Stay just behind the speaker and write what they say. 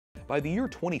By the year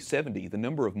 2070, the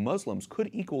number of Muslims could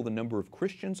equal the number of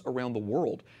Christians around the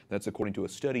world. That's according to a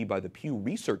study by the Pew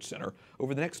Research Center.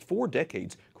 Over the next 4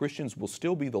 decades, Christians will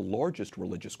still be the largest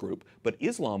religious group, but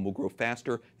Islam will grow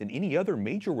faster than any other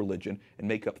major religion and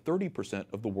make up 30%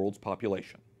 of the world's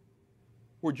population.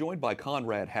 We're joined by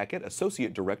Conrad Hackett,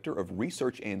 Associate Director of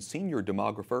Research and Senior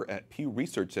Demographer at Pew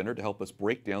Research Center, to help us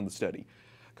break down the study.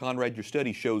 Conrad, your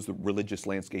study shows the religious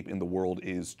landscape in the world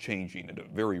is changing at a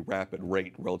very rapid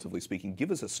rate, relatively speaking. Give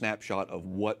us a snapshot of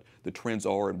what the trends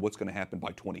are and what's going to happen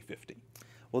by 2050.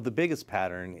 Well, the biggest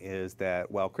pattern is that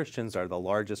while Christians are the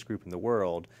largest group in the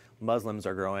world, Muslims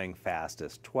are growing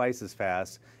fastest, twice as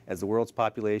fast as the world's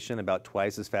population, about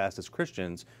twice as fast as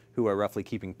Christians, who are roughly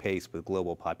keeping pace with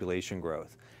global population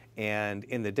growth. And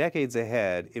in the decades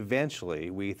ahead, eventually,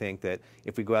 we think that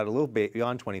if we go out a little bit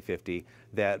beyond 2050,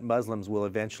 that Muslims will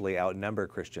eventually outnumber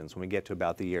Christians when we get to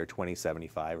about the year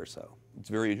 2075 or so. It's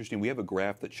very interesting. We have a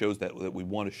graph that shows that we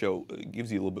want to show,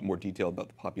 gives you a little bit more detail about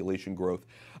the population growth.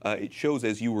 It shows,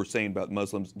 as you were saying about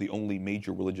Muslims, the only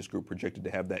major religious group projected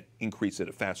to have that increase at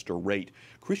a faster rate.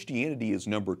 Christianity is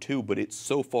number 2, but it's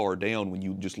so far down when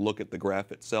you just look at the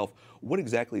graph itself. What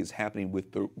exactly is happening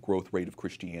with the growth rate of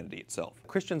Christianity itself?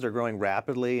 Christians are growing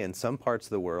rapidly in some parts of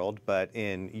the world, but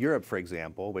in Europe, for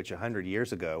example, which 100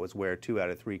 years ago was where 2 out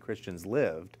of 3 Christians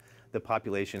lived, the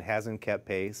population hasn't kept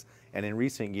pace, and in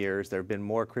recent years there have been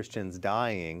more Christians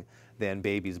dying than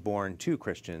babies born to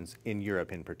Christians in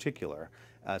Europe in particular.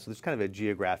 So there's kind of a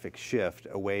geographic shift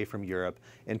away from Europe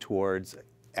and towards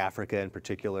Africa in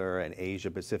particular and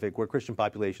Asia Pacific, where Christian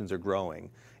populations are growing.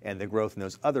 And the growth in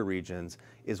those other regions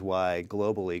is why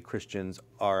globally Christians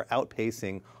are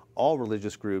outpacing all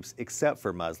religious groups except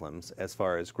for Muslims as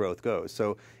far as growth goes.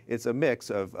 So it's a mix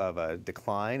of a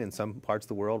decline in some parts of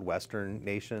the world, Western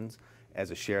nations,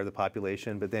 as a share of the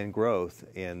population, but then growth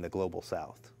in the global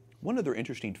South. One other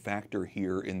interesting factor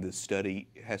here in this study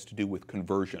has to do with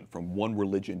conversion from one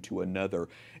religion to another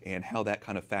and how that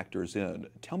kind of factors in.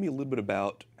 Tell me a little bit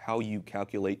about how you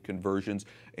calculate conversions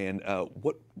and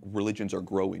what religions are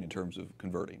growing in terms of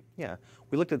converting. Yeah,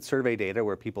 we looked at survey data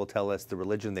where people tell us the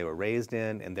religion they were raised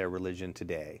in and their religion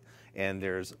today. And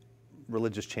there's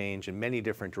religious change in many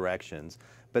different directions.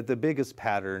 But the biggest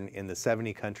pattern in the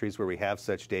 70 countries where we have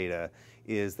such data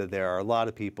is that there are a lot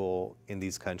of people in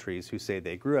these countries who say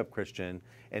they grew up Christian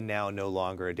and now no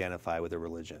longer identify with a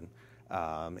religion.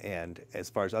 And as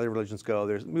far as other religions go,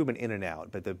 there's movement in and out,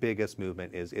 but the biggest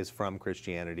movement is from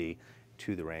Christianity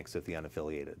to the ranks of the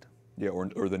unaffiliated. Yeah,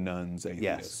 or the nuns,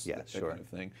 atheists, yes, that sure. kind of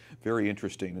thing. Very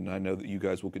interesting, and I know that you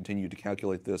guys will continue to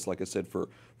calculate this, like I said, for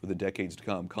the decades to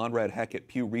come. Conrad Hackett,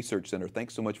 Pew Research Center,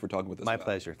 thanks so much for talking with us. My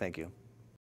pleasure, thank you.